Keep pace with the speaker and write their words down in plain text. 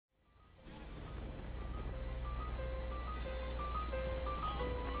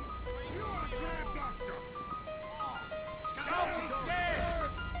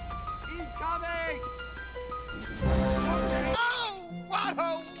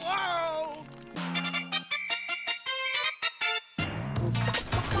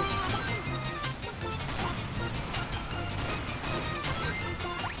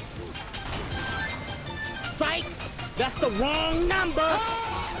That's the wrong number!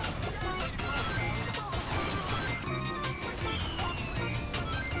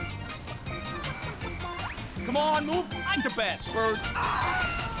 Come on, move! I'm the best, Bird!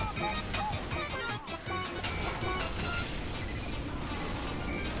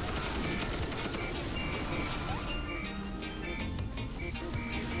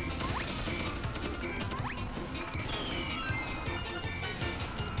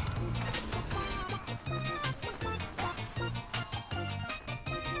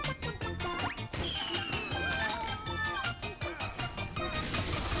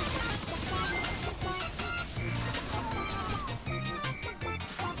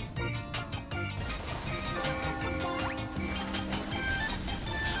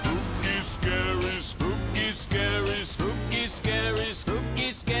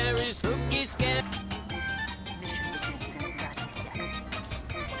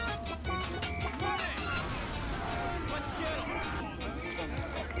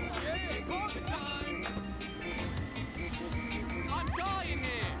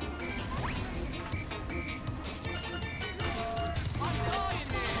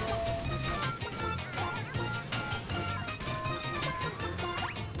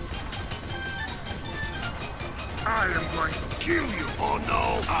 I am going to kill you! Oh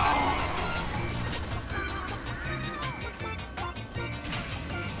no! Ah.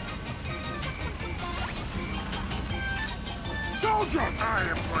 Soldier! I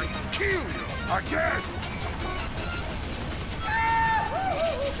am going to kill you again!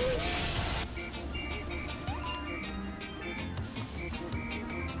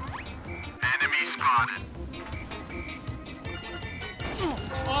 Enemy spotted.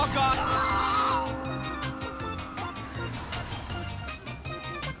 Oh god!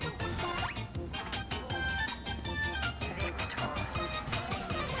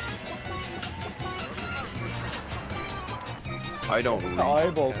 I don't The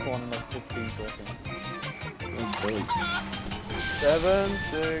eyeball con like 15 seconds. 7,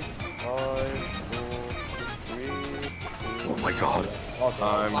 6, 5, 4, 3, 2. Oh my god. Oh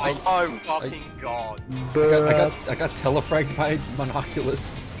fucking god. I got telefragged by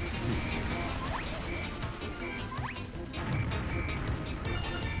Monoculus.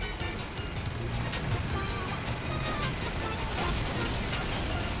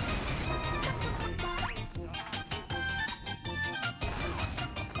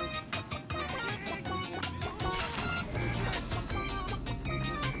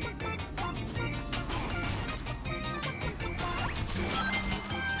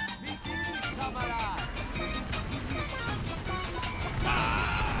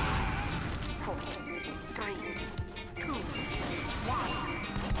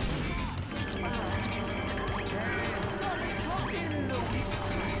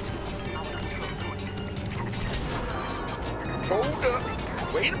 Hold up.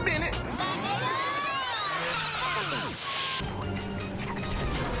 Wait a minute.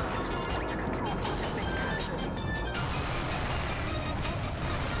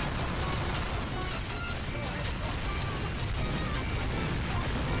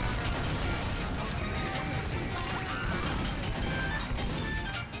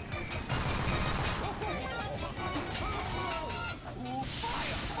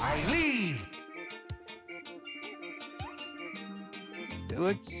 I leave. It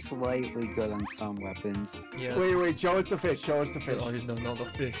looks slightly good on some weapons. Yes. Wait, show us the fish, show us the fish. Oh, no, the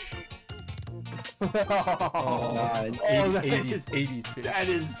fish. Oh, God. 80s fish. That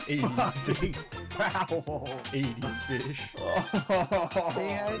is 80s fish. foul. 80s fish.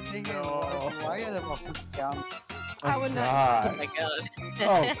 They are thinking, why are they about to scam? I would not. God. Oh my god.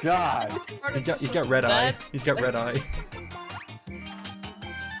 Oh god. He's got red eye. He's got red eye.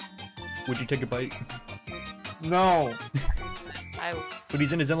 Would you take a bite? No. But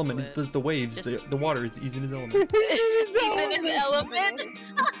he's in his element. The waves, the water, he's in his element. He's in his element.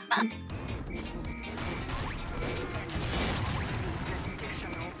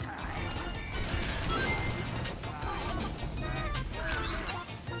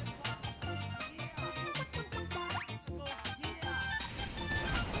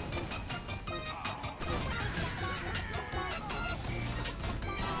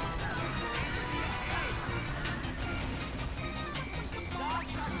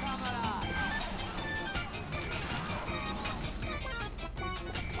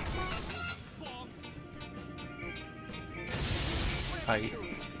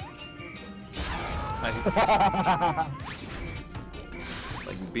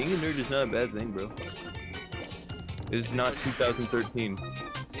 Like, being a nerd is not a bad thing, bro. It's not 2013.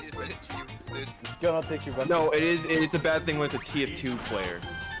 It is what it's you, dude. It's gonna take you back. No, it is. It's a bad thing with a TF2 player.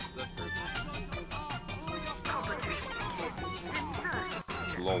 That's true.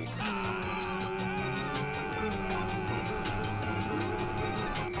 Lol.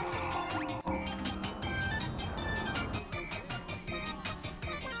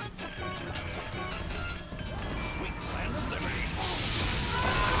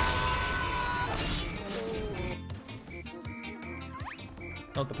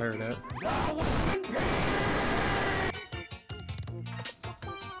 Not the pirate hat.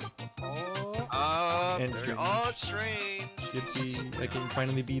 And strange. Oh, strange. Yippee, I can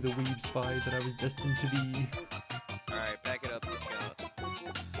finally be the weeb spy that I was destined to be. Alright, back it up.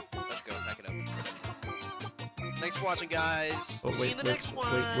 Let's go, back it up. Thanks for watching, guys. Oh, See you in the next one.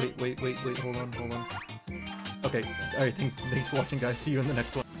 wait, hold on. Okay, alright, thanks for watching, guys. See you in the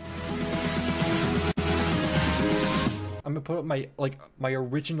next one. I'm gonna put up my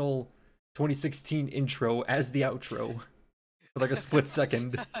original 2016 intro as the outro for like a split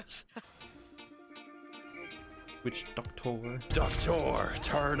second. Which doctor? Doctor,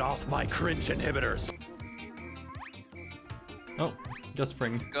 turn off my cringe inhibitors. Oh,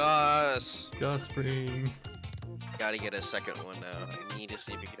 𝓯𝓻𝓮𝓪𝓴𝔂. Gus. 𝓯𝓻𝓮𝓮. Gotta get a second one now. I need to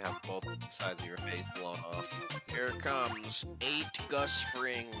see if you can have both sides of your face blown off. Here it comes. 8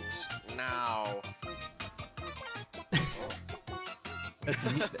 𝓯𝓻𝓮𝓪𝓴𝔂 now. That's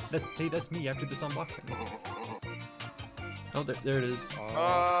me. That's me after this unboxing. Oh, there it is.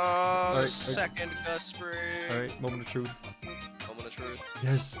 Alright, second 𝓯𝓻𝓮𝓪𝓴𝔂. Alright, moment of truth. Moment of truth.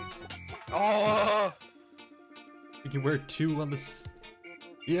 Yes. Oh! You can wear 2 on this.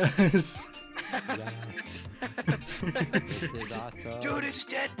 Yes. Yes. This is awesome. Dude, it's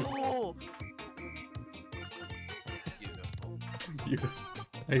Deadpool! Beautiful.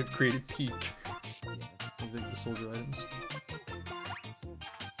 I have created peak. The soldier items.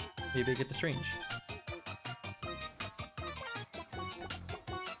 Maybe I get the strange.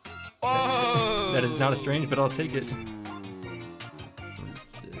 Oh! That is not a strange, but I'll take it.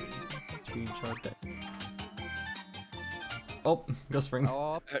 Screenshot that. Oh, 𝓯𝓻𝓮𝓪𝓴𝔂.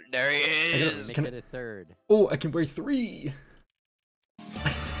 Oh, There he is! make it a third. Oh, I can wear 3!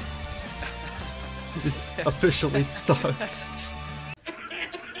 This officially sucks.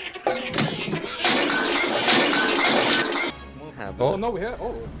 Oh no, we had.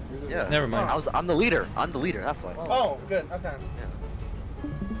 Oh. Yeah. Never mind. I'm the leader. I'm the leader. That's why. Oh, good. Okay.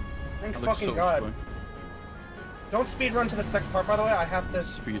 Thank fucking God. Don't speed run to this next part, by the way. I have to.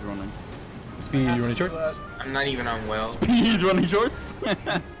 Speed running. Speed running shorts. I'm not even on well. Speed running shorts.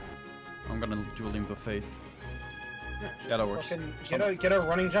 I'm gonna do a leap of faith. Yeah, that works. Get a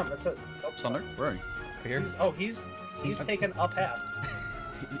running jump. That's it. Nope. Sonder, where are you? Here. He's taken a path.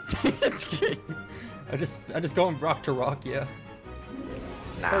 I just go and rock to rock, yeah.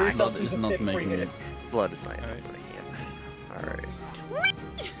 Nah, blood is not making it. Blood is not making it. Alright.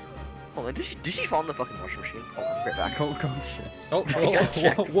 Hold on, did she fall in the fucking washing machine? Hold on, right back. Oh shit. Oh,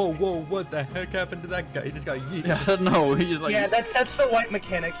 whoa, what the heck happened to that guy? He just got yeeted. Yeah, no, he's like... Yeah, that's the white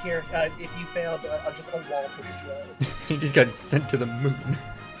mechanic here. If you failed, just a wall pushes you out. He just got sent to the moon.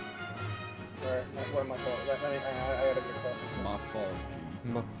 Alright, what my fault? I gotta get across. It's my fault,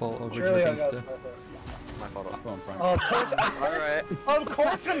 My fault, Surely I got gangsta. My fault. Of course, Alright. of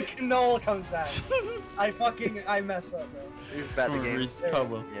course when Knoll comes back. I mess up, bro. You've bad the game.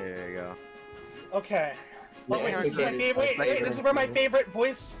 There you go. Okay. Well, wait, this is where my favorite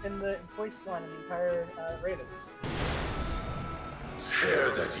voice line in the entire raid is. Tear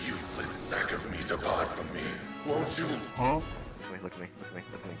that useless sack of meat apart from me, won't you? Huh? Look at me.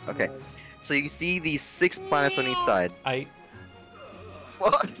 Okay. So you see these 6 planets on each side.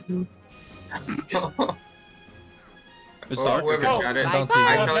 What? It's dark. Whoever shot it.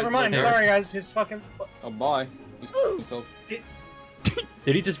 Never mind. Sorry, guys. His fucking. Oh, bye. He's himself.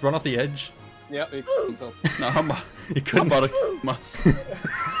 Did he just run off the edge? Yeah, he killed himself. No, he couldn't. You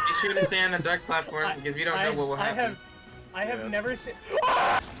shouldn't stay on a dark platform because we don't know what will happen. I have never seen.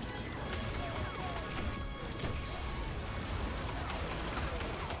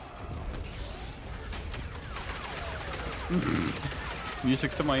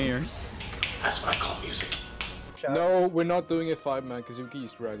 Music to my ears. That's what I call music. No, we're not doing a 5-man because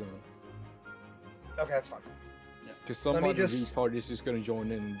Yuki's dragging them. Okay, that's fine. Because somebody retarded is just gonna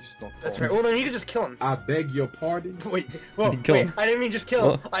join in and just not. That's right. Well, then you can just kill him. I beg your pardon. Wait, I didn't mean just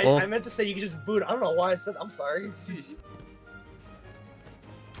kill him. I meant to say you can just boot. I don't know why I said. I'm sorry.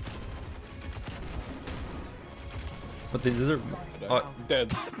 But these are dead.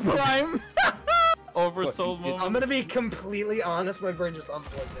 Prime. Oversoul moment. I'm gonna be completely honest. My brain just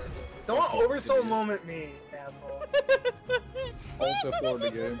unplugged there. Don't oversoul moment me, asshole. Also for the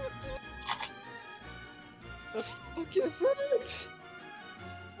game. What is it?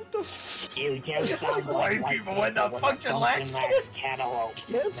 You just sound White people in the fucking land. cantaloupe.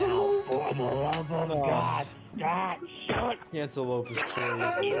 Now, for the love of God, stop, shut. Cantaloupe is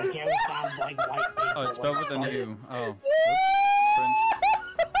crazy. You just sound like white people. Oh, it's spelled with an U. Oh.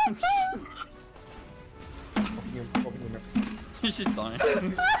 Whoops. She's dying.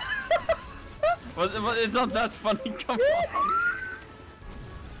 But it's not that funny, come on.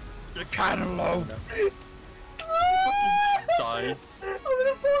 The cantaloupe. Fucking dies. I'm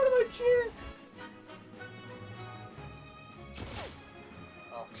gonna fall out of my chair.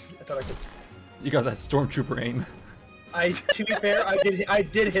 Oh, I thought I could. You got that stormtrooper aim. To be fair, I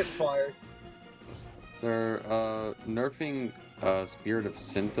did hit fire. They're nerfing Spirit of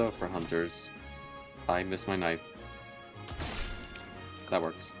Syntha for hunters. I missed my knife. That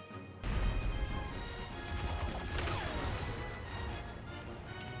works.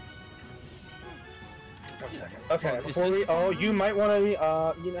 One second. Okay, before we. Oh, you might want to.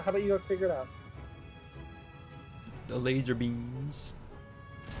 You know, how about you go figure it out? The laser beams.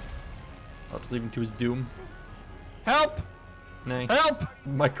 I'll just leave him to his doom. Help! Nay. Help!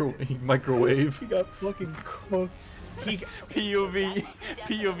 Microwave. He got fucking cooked. POV,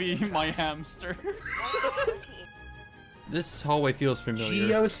 my hamster. This hallway feels familiar.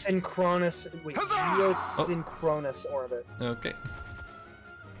 Geosynchronous orbit. Okay.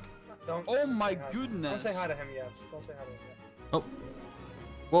 Oh my goodness. Don't say hi to him yet. Don't say hi to him yet. Oh.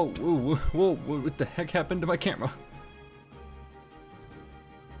 Whoa, whoa, whoa, whoa, what the heck happened to my camera?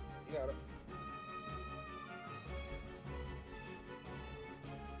 You got it.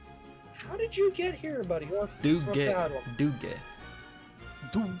 How did you get here, buddy? Duge. Hello, Duge.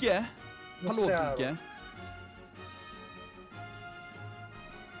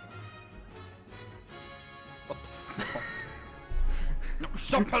 What the fuck? No,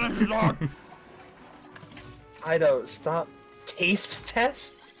 stop cutting it off! Ido, stop. Taste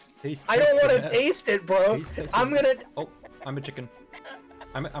tests? Taste I don't want to test. taste it, bro. I'm gonna. Oh, I'm a chicken.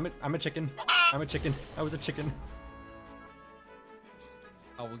 I'm a chicken. I'm a chicken. I was a chicken.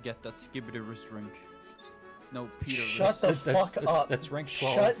 I will get that skibbity drink. No, Peter. Shut the fuck up. That's rank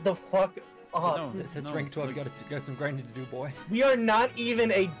 12. Shut the fuck up. No, That's no, rank 12. You got some grinding to do, boy. We are not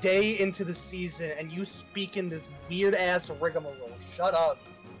even a day into the season, and you speak in this weird ass rigmarole. Shut up.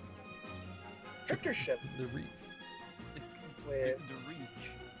 Drifter ship. The reef. Wait. The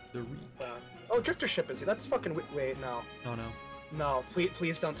reach. The reef. Oh, drifter ship is he? That's fucking. Wait, no. Oh no. No,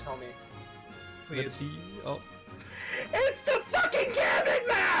 please don't tell me. Please. Oh. It's the fucking Gambit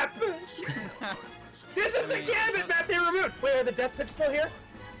map! This is the Gambit map they removed! Wait, are the death pits still here?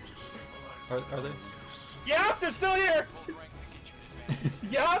 Are they? Yep, they're still here!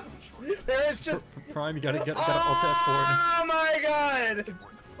 Yup! There is just... Prime, you gotta ult F4. Oh my god!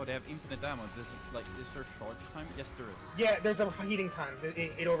 Oh, they have infinite ammo. Is there charge time? Yes, there is. Yeah, there's a heating time.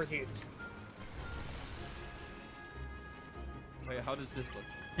 It overheats. Wait, how does this look?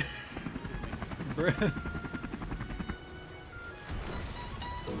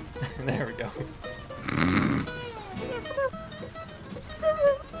 There we go.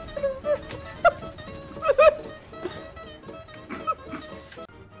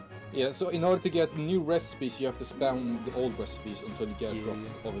 Yeah, so in order to get new recipes, you have to spam the old recipes until you get a drop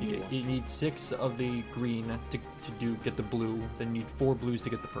of a new one. You need 6 of the green to get the blue, then you need 4 blues to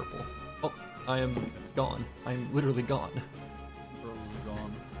get the purple. Oh, I am gone. I'm literally gone. Bro,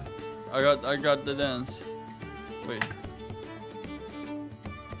 gone. I got the dance. Wait.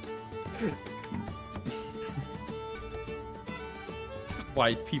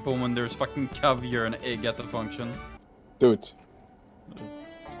 White people when there's fucking caviar and egg at the function. Dude.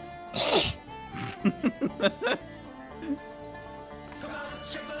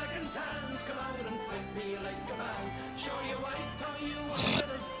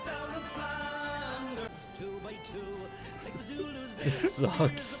 This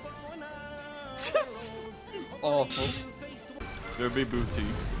sucks. Just awful. There be booty.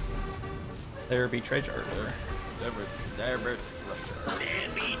 There be treasure. There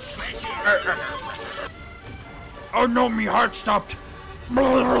be treasure. Oh no, me heart stopped.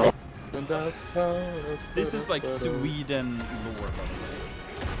 This is like Sweden lore,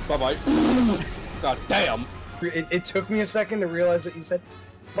 by the way. Bye-bye. God damn. It took me a second to realize that you said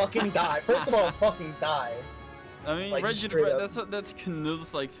fucking die. First of all, fucking die. I mean, like, that's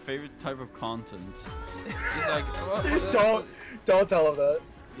Knull's like favorite type of content. He's like, don't tell him that.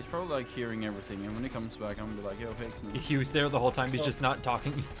 He's probably like hearing everything, and when he comes back, I'm gonna be like, yo, hey, Knull. He was there the whole time. He's just not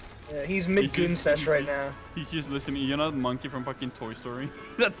talking. Yeah, he's mid-goon sesh right now. He's just listening. You know the monkey from fucking Toy Story?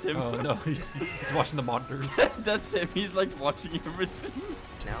 That's him. Oh no, he's watching the monitors. That's him. He's like watching everything.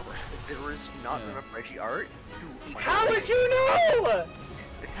 Now, if there was not enough Reggie art. How would you know?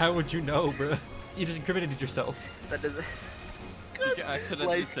 How would you know, bro? You just incriminated yourself. That doesn't. Did you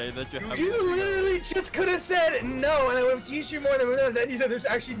accidentally Like, say that you have? You literally just could have said no, and I would have teased you more than that. Then you said there's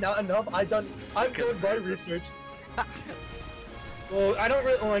actually not enough. I've done my research. Well, I don't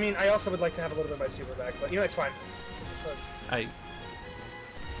really. Well, I mean, I also would like to have a little bit of my super back, but you know, it's fine. It's just nice.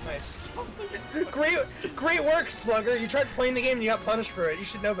 Great work, Slugger. You tried playing the game and you got punished for it. You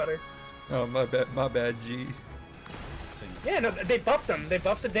should know better. Oh, my bad, G. Yeah, no, they buffed them. They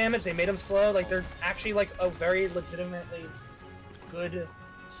buffed the damage. They made them slow. Like they're actually like a very legitimately good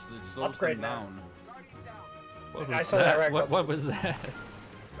upgrade now. I saw that ragdoll. What was that?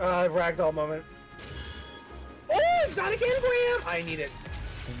 Ragdoll moment. Oh, exotic anagram! I need it.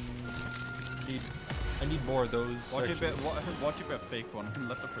 I need more of those. Watch a bit fake one and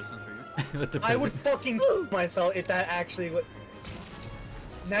let the prison for you. Let the I would fucking myself if that actually would.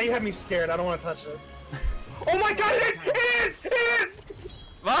 Now you have me scared. I don't want to touch it. Oh my god, it is! It is! It is!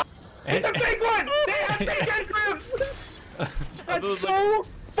 It's a fake one! They have fake engrams! That's so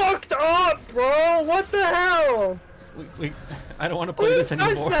fucked up, bro! What the hell? I don't want to play this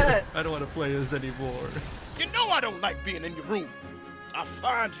anymore. That? I don't want to play this anymore. You know I don't like being in your room. I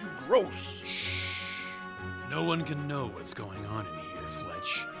find you gross. Shh. No one can know what's going on in here,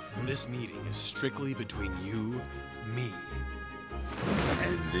 Fletch. This meeting is strictly between you, me,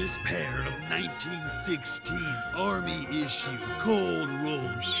 and this pair of 1916 Army issue,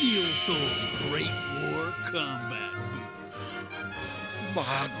 cold-rolled, steel-soled Great War combat boots.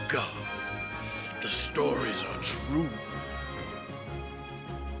 My God, the stories are true.